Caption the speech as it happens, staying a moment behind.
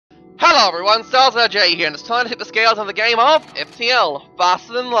Hello everyone, StarZJ here, and it's time to hit the scales of the game of FTL,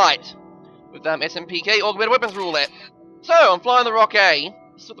 Faster Than Light, with sMPK Augmented Weapons Roulette. So, I'm flying the Rock A.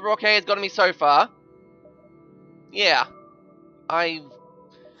 This is what the Rock A has gotten me so far. Yeah. I'm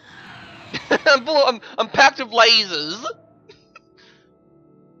packed with lasers.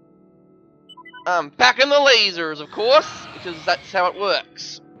 I'm packing the lasers, of course, because that's how it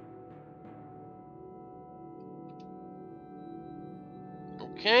works.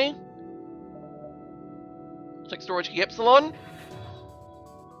 Okay. Check storage key Epsilon.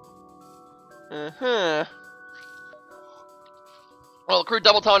 Well, the crew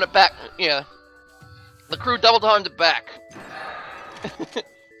double timed it back. Yeah. The crew double timed it back.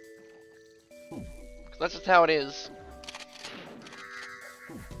 That's just how it is.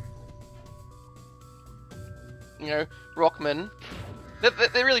 You know, Rockmen.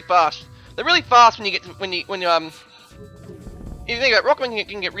 They're really fast. They're really fast when you get to, when you if you think about it, Rockmen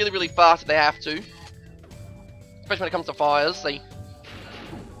can get really fast if they have to. Especially when it comes to fires. They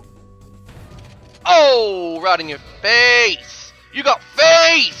right in your face! You got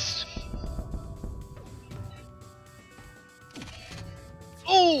faced!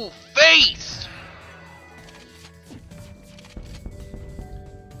 Ooh, faced!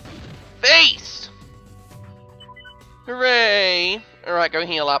 Faced! Hooray! Alright, go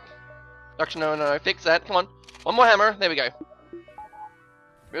heal up. Actually, no, fix that. Come on. One more hammer. There we go.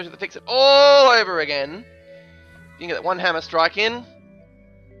 Really have to fix it all over again. If you can get that one hammer strike in,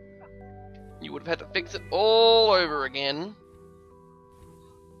 you would have had to fix it all over again.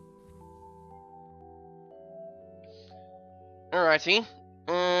 Alrighty.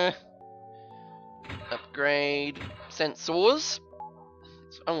 Upgrade sensors.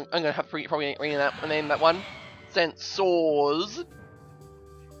 So I'm gonna have to probably rename that one. Sensors.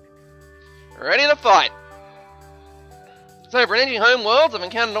 Ready to fight. So for Energy Home Worlds, I've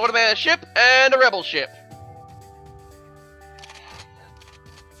encountered an automated ship and a rebel ship.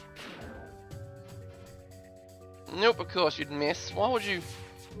 Nope, of course you'd miss. Why would you?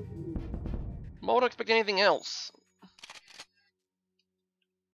 Why would I expect anything else?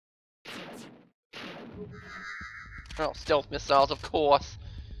 Oh, stealth missiles, of course.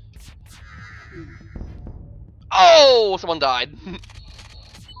 Oh, someone died.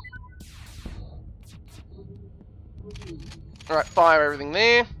 Alright, fire everything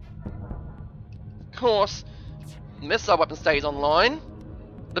there. Of course, the missile weapon stays online.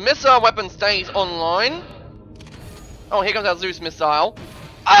 The missile weapon stays online. Oh, here comes our Zeus missile.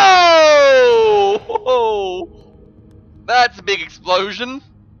 Oh! That's a big explosion.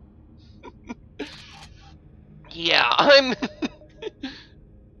 Yeah,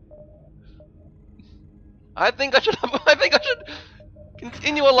 I think I should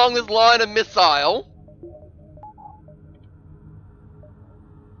continue along this line of missile.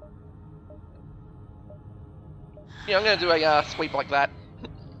 Yeah, I'm gonna do a sweep like that.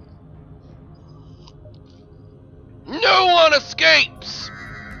 No one escapes!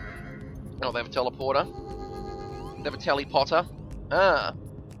 Oh, they have a teleporter. They have a telepotter. Ah.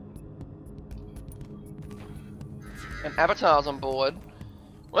 And Avatar's on board.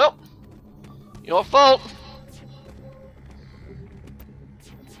 Well, your fault.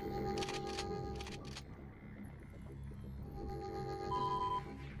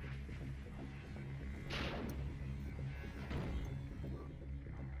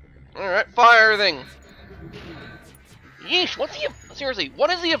 Alright, fire everything. Yeesh, what's the... Seriously, what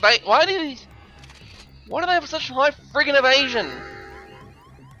is the why do they have such high friggin' evasion?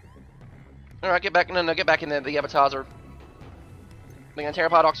 Alright, get back. No, get back in there. The avatars are... They're gonna tear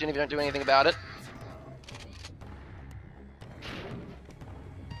apart oxygen if you don't do anything about it.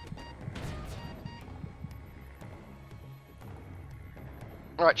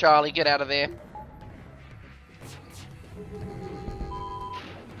 Alright, Charlie, get out of there.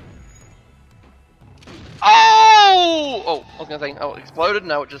 Oh! I was gonna say, oh, it exploded?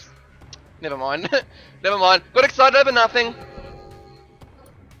 No, it just... Never mind. Never mind. Got excited over nothing.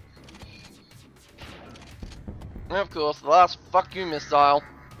 And of course, the last fuck you missile.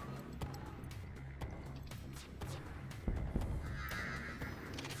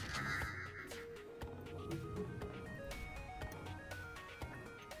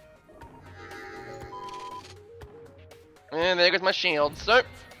 And there goes my shield. So...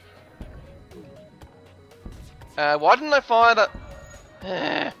 why didn't I fire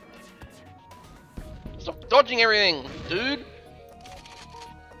that? Stop dodging everything, dude.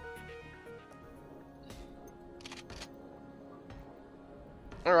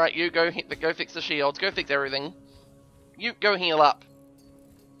 Alright, you go fix the shields, go fix everything. You go heal up.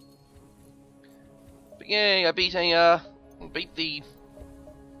 But yeah, I beat the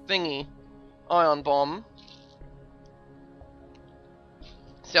thingy. Ion bomb.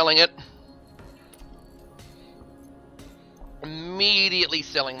 Selling it. Immediately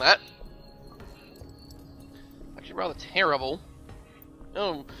selling that. Actually rather terrible.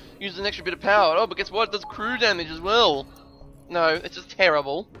 Oh, uses an extra bit of power. Oh, but guess what? It does crew damage as well. No, it's just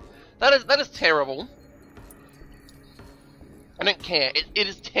terrible. That is terrible. I don't care. It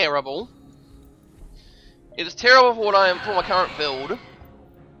is terrible. It is terrible for what I am for my current build,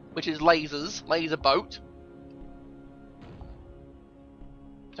 which is lasers, laser boat.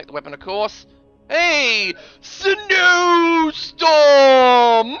 Take the weapon, of course. Hey, snowstorm!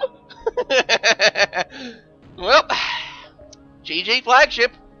 Well, GG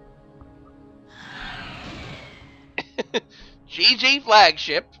flagship. GG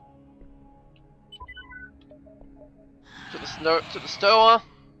flagship. To the stower.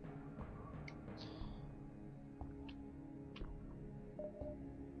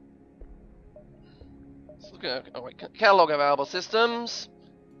 Let's look at catalog available systems.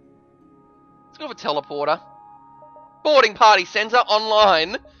 Let's go for teleporter. Boarding party center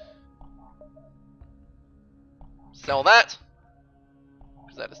online. Sell that.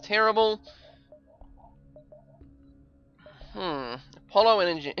 Because that is terrible. Apollo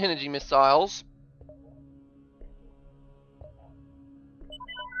energy missiles.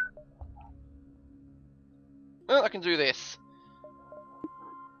 Oh, I can do this.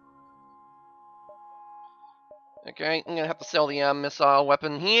 Okay, I'm gonna have to sell the missile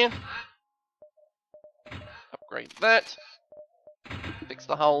weapon here. Upgrade that. Fix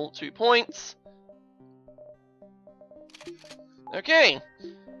the hull 2 points. Okay.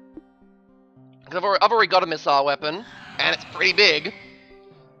 I've already got a missile weapon, and it's pretty big.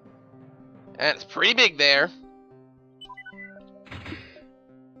 And it's pretty big there.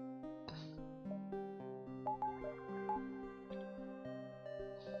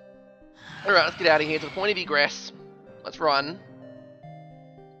 Alright, let's get out of here to the point of egress. Let's run.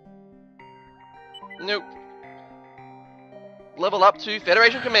 Nope. Level up to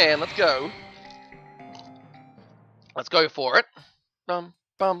Federation Command. Let's go. Let's go for it. Bum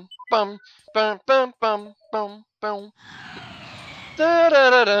bum bum bum bum bum bum bum. Da da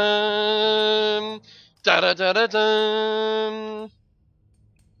da dum. Da da da da dum.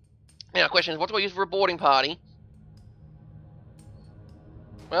 Now, question is, what do I use for a boarding party?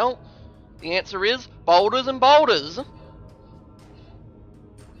 Well, the answer is boulders and boulders.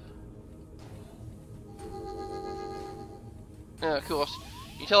 Of course,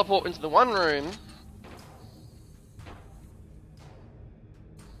 you teleport into the one room.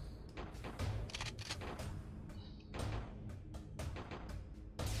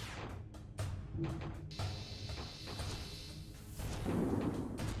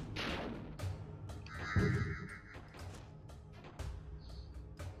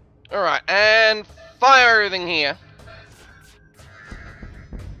 Alright, and fire everything here.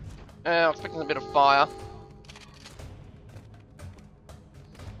 I'm expecting a bit of fire.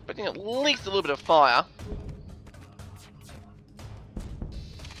 Expecting at least a little bit of fire.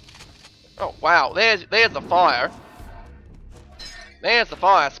 Oh wow, there's the fire. There's the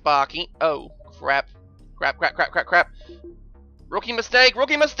fire, Sparky. Oh crap. Crap, crap, crap, crap, crap. Rookie mistake,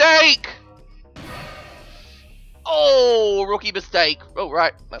 rookie mistake! Oh, rookie mistake. Oh,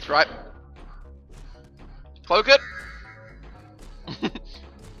 right. That's right. Cloak it.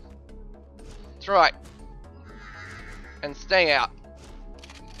 That's right. And stay out.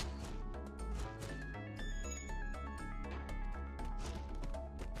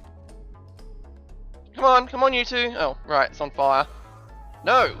 Come on, you two. Oh, right. It's on fire.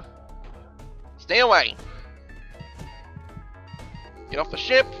 No. Stay away. Get off the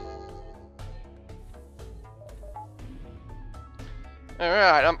ship.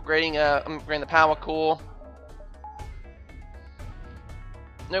 Alright, I'm upgrading the power core.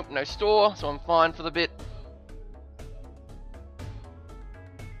 Nope, no store, so I'm fine for the bit.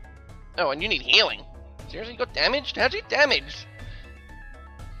 Oh, and you need healing. Seriously, you got damaged? How'd you get damaged?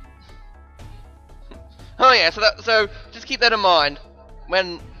 Oh yeah, so just keep that in mind.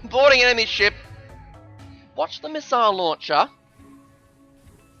 When boarding an enemy ship, watch the missile launcher.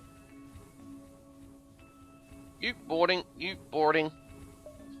 You boarding.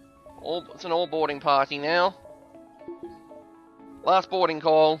 It's an all boarding party now. Last boarding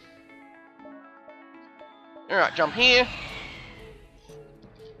call. Alright, jump here.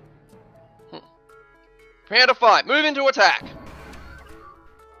 Prepare to fight. Move into attack.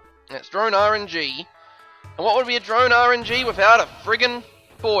 That's drone RNG. And what would be a drone RNG without a friggin'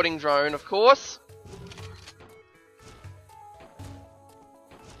 boarding drone, of course?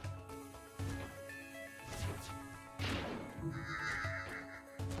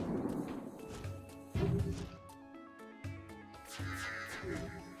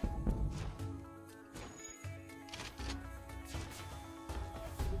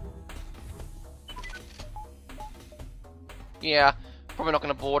 Yeah, probably not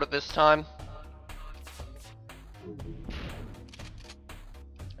going to board it this time.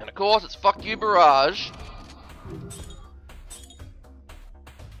 And of course, it's fuck you, barrage.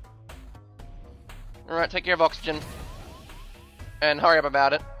 Alright, take care of oxygen. And hurry up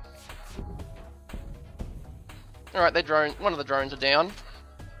about it. Alright, one of the drones are down.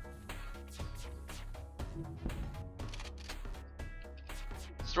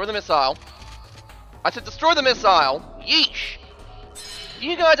 Destroy the missile. I said destroy the missile! Yeesh! Do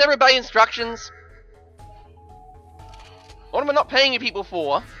you guys ever obey instructions? What am I not paying you people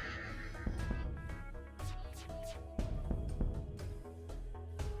for?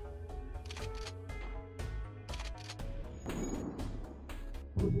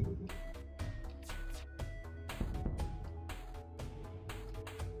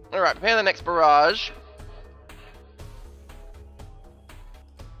 Alright, prepare the next barrage.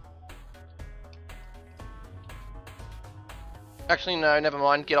 Actually, no, never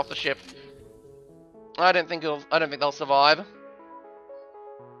mind. Get off the ship. I don't think they'll survive.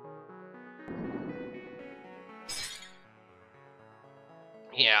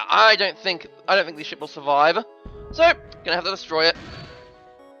 Yeah, I don't think the ship will survive. So, gonna have to destroy it.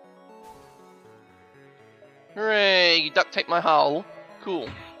 Hooray! You duct tape my hull. Cool.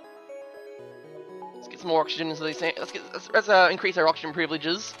 Let's get some more oxygen into these things. Let's increase our oxygen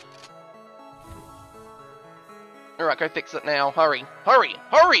privileges. Alright, go fix it now. Hurry. Hurry!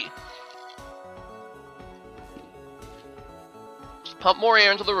 Hurry! Just pump more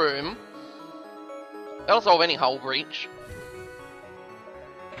air into the room. That'll solve any hull breach.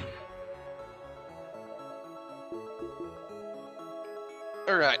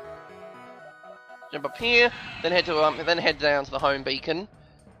 Alright. Jump up here, then head down to the home beacon.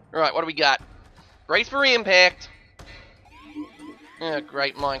 Alright, what do we got? Brace for impact. Oh,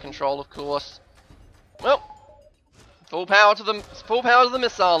 great mind control, of course. Well, full power to the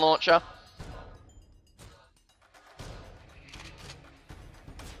missile launcher.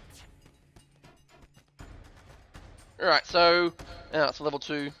 Alright, so it's a level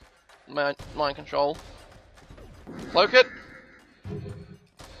 2 mind control. Cloak it.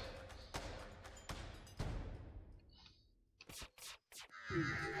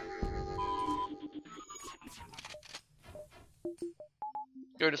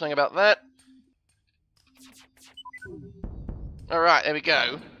 Go do something about that. Alright, there we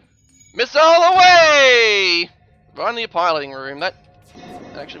go. Missile away! Right in the piloting room. That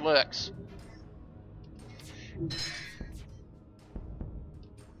actually works.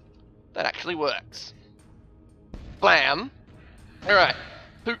 That actually works. Blam! Alright.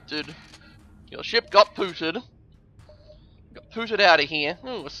 Pooted. Your ship got pooted. Got pooted out of here.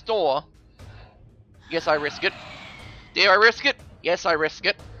 Ooh, a store. Yes, I risk it. Dare I risk it? Yes, I risk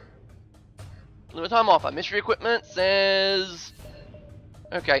it. Limit time offer. Mystery equipment says...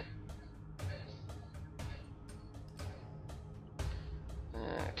 Okay.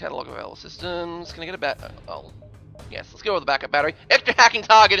 Catalog of available systems. Can I get a oh. Yes, let's go with the backup battery. Extra hacking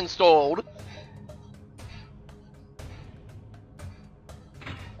target installed.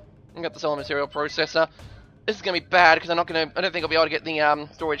 I got the solar material processor. This is gonna be bad because I don't think I'll be able to get the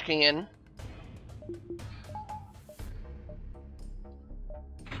storage key in.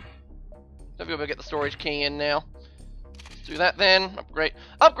 Don't be able to get the storage key in now. Let's do that then.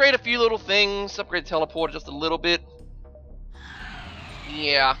 Upgrade a few little things. Upgrade the teleporter just a little bit.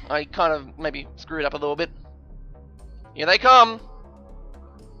 Yeah, I kind of maybe screwed up a little bit. Here they come.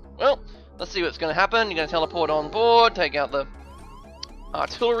 Well, let's see what's going to happen. You're going to teleport on board, take out the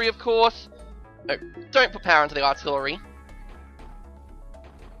artillery, of course. No, don't put power into the artillery.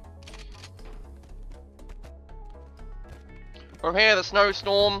 Prepare the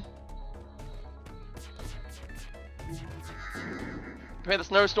snowstorm. Prepare the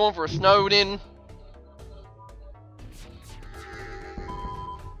snowstorm for a snowed-in.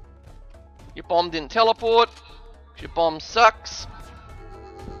 Your bomb didn't teleport. Your bomb sucks.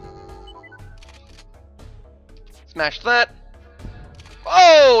 Smash that.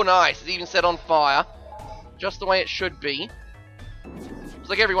 Oh, nice. It's even set on fire. Just the way it should be. It's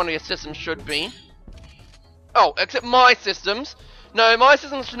like every one of your systems should be. Oh, except my systems. No, my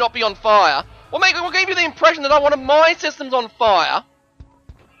systems should not be on fire. What gave you the impression that I wanted my systems on fire?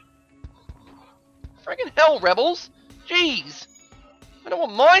 Friggin' hell, rebels. Jeez. I don't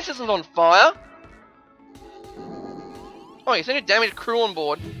want my systems on fire. Oh, you sent a damaged crew on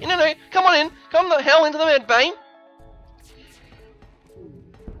board. No, come on in. Come the hell into the med bay.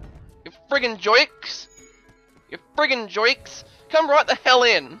 You friggin' joiks. You friggin' joiks. Come right the hell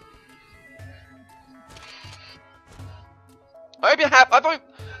in. I hope you're happy.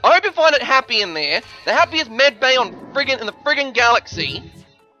 I hope you find it happy in there. The happiest med bay on in the friggin' galaxy.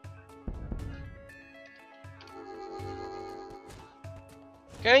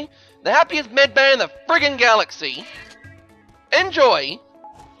 Okay? The happiest med bay in the friggin' galaxy. Enjoy!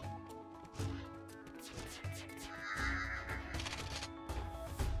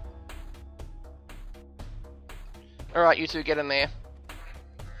 Alright, you two, get in there.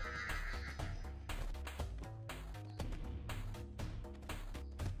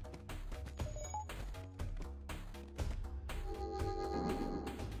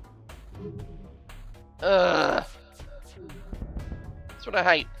 Ugh. That's what I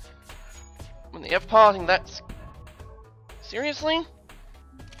hate. When the F-parting, that's... Seriously?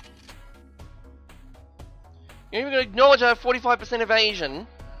 You're even gonna acknowledge I have 45% evasion?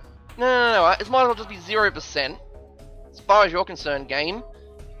 No, it might as well just be 0%. As far as you're concerned, game.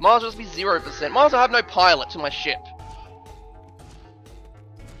 Might as well just be 0%. Might as well have no pilot to my ship.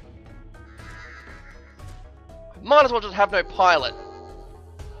 Might as well just have no pilot.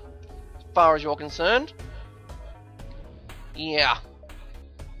 As far as you're concerned. Yeah.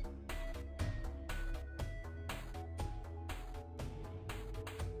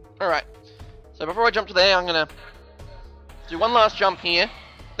 Alright. So before I jump to there, I'm gonna do one last jump here.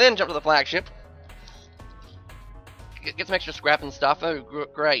 Then jump to the flagship. Get some extra scrap and stuff. Oh,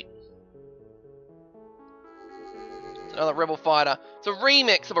 great. It's another Rebel fighter. It's a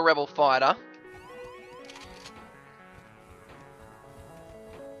remix of a Rebel fighter.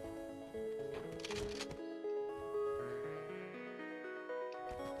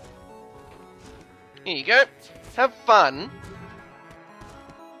 Here you go. Have fun.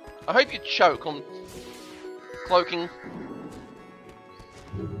 I hope you choke on cloaking.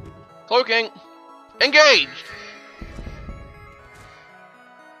 Cloaking! Engaged!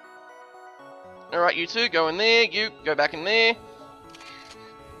 Alright, you two, go in there. You, go back in there.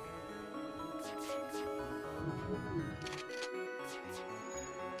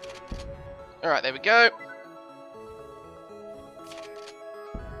 Alright, there we go.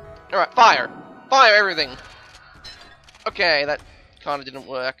 Alright, fire! Fire everything! Okay, that kinda didn't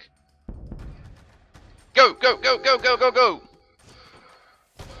work. Go, go, go, go, go, go, go!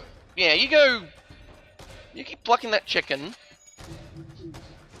 Yeah, you go... You keep plucking that chicken.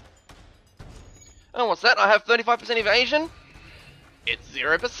 Oh, what's that? I have 35% evasion? It's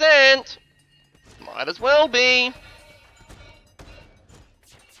 0%! Might as well be.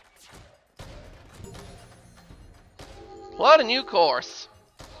 Plot a new course.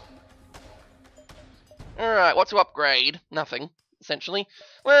 Alright, what to upgrade? Nothing, essentially.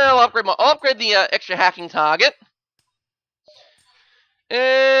 Well, I'll upgrade the extra hacking target.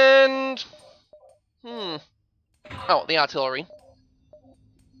 And... Oh, the artillery.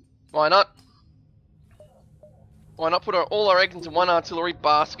 Why not? Why not put all our eggs into one artillery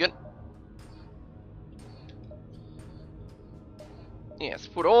basket? Yes,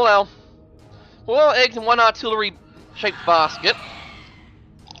 put all our eggs in one artillery-shaped basket.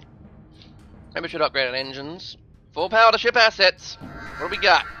 Maybe we should upgrade our engines. Full power to ship assets. What do we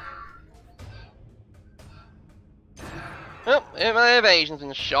got? Oh, my evasion's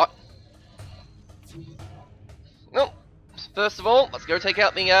been shot. Well, first of all, let's go take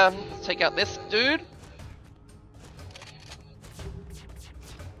out the let's take out this dude.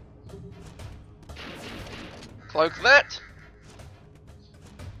 Cloak that.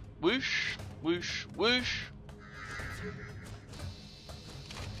 Whoosh, whoosh, whoosh.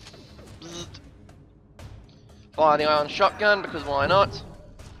 Bzzzt. Fire the ion shotgun, because why not?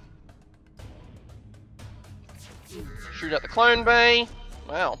 Shoot out the clone bay.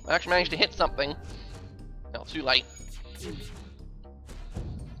 Wow, I actually managed to hit something. Oh, too late.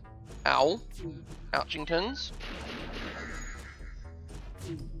 Ow. Ouchingtons.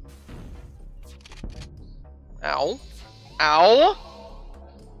 Ow. Ow!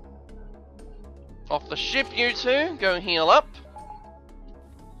 Off the ship, you two. Go heal up.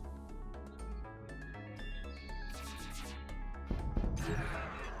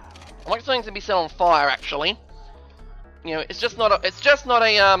 I like something to be set on fire, actually. You know, it's just not a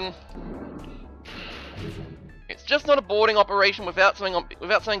boarding operation without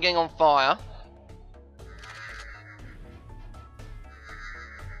something getting on fire.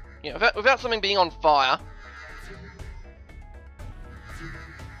 Yeah, without something being on fire.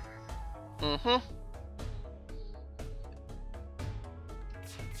 And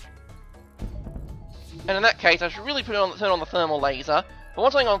in that case, I should really turn on the thermal laser. If I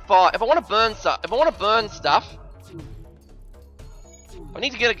want something on fire, if I want to burn stuff, if I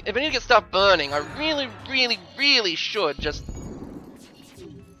need to get stuff burning, I really should just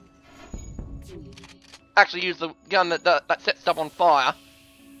actually use the gun that sets stuff on fire.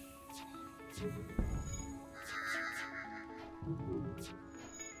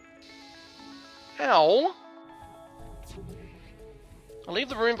 Ow. I'll leave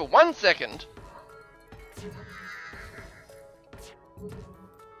the room for 1 second.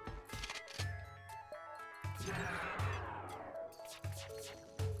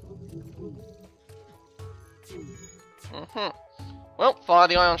 Well, fire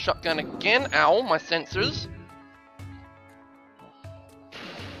the ion shotgun again. Ow, my sensors.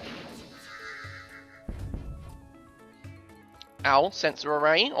 Ow, sensor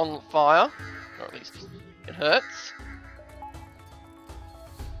array on fire. Or at least it hurts.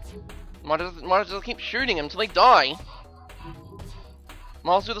 Might as well keep shooting them until they die.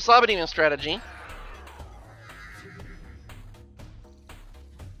 Might as well do the cyber demon strategy.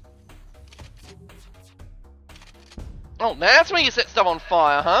 Oh, that's where you set stuff on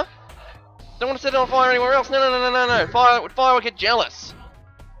fire, huh? Don't want to set it on fire anywhere else. No. Fire would get jealous.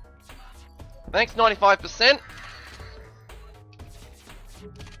 Thanks, 95%.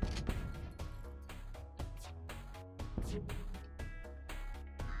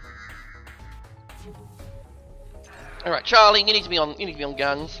 Alright, Charlie, you need to be on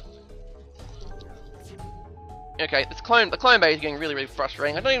guns. Okay, the clone bay is getting really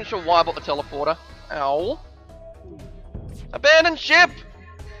frustrating. I'm not even sure why I bought the teleporter. Ow. Abandon ship!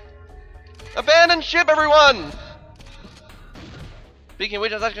 Abandon ship, everyone! Speaking of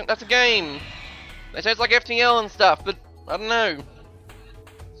which, that's a game. They say it's like FTL and stuff, but I don't know.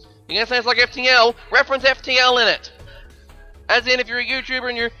 You're gonna say it's like FTL, reference FTL in it. As in, if you're a YouTuber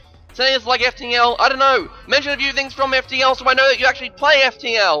and you're saying it's like FTL, I don't know. Mention a few things from FTL so I know that you actually play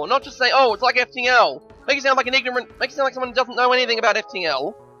FTL, not just say, oh, it's like FTL. Make it sound like an ignorant, make it sound like someone who doesn't know anything about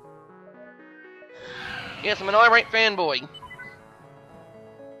FTL. Yes, I'm an irate fanboy.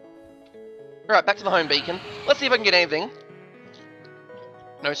 Alright, back to the home beacon. Let's see if I can get anything.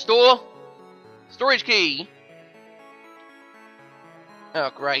 No store. Storage key.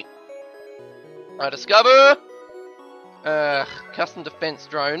 Oh, great. I discover... custom defense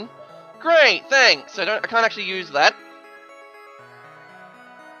drone. Great, thanks! I can't actually use that.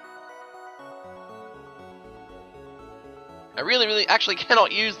 I really actually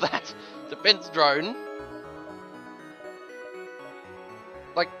cannot use that defense drone.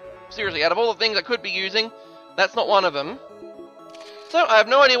 Like, seriously, out of all the things I could be using, that's not one of them. So, I have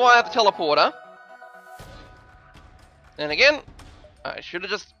no idea why I have the teleporter. And again, I should have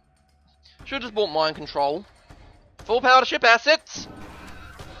just bought mind control. Full power to ship assets.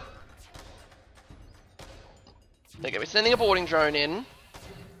 Okay, we're sending a boarding drone in.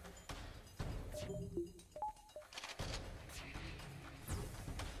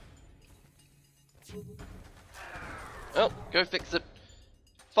 Oh, go fix it.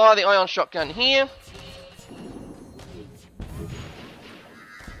 Fire the ion shotgun here.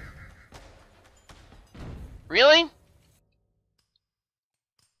 Really?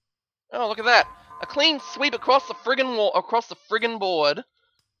 Oh, look at that. A clean sweep across the friggin' wall, across the friggin' board.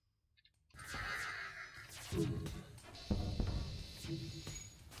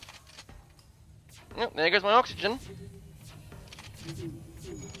 Oh, there goes my oxygen.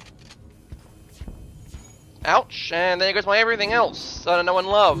 Ouch, and there goes my everything else that I know and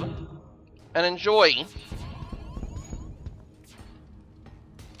love. And enjoy.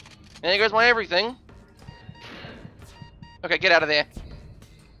 And there goes my everything. Okay, get out of there.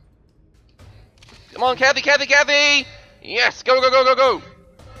 Come on, Kathy! Yes, go!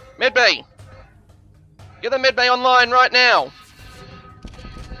 Medbay. Get the medbay online right now.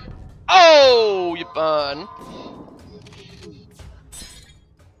 Oh, you burn.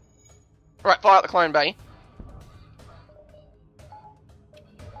 Right, fire out the clone bay.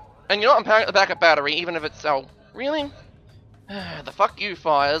 And you know what, I'm powering up the backup battery, even if it's... oh, really? The fuck you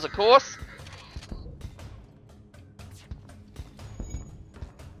fires, of course.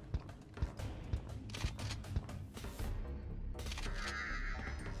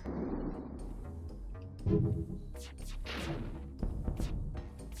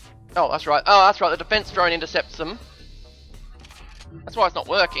 Oh, that's right. Oh, that's right. The defense drone intercepts them. That's why it's not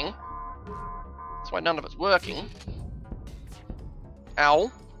working. That's why none of it's working. Ow.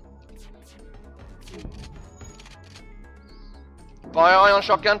 Fire ion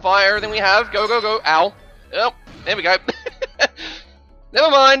shotgun, fire everything we have. Go. Ow. Oh, there we go. Never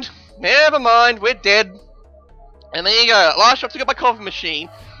mind. We're dead. And there you go. Last shot took up my coffee machine.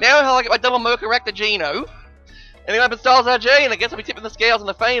 Now I'll get my double Mocha Rector Geno. Anyway, I've been Styles RJ, and I guess I'll be tipping the scales in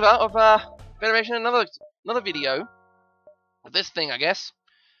the favour of Federation in another video. With this thing, I guess.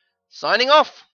 Signing off.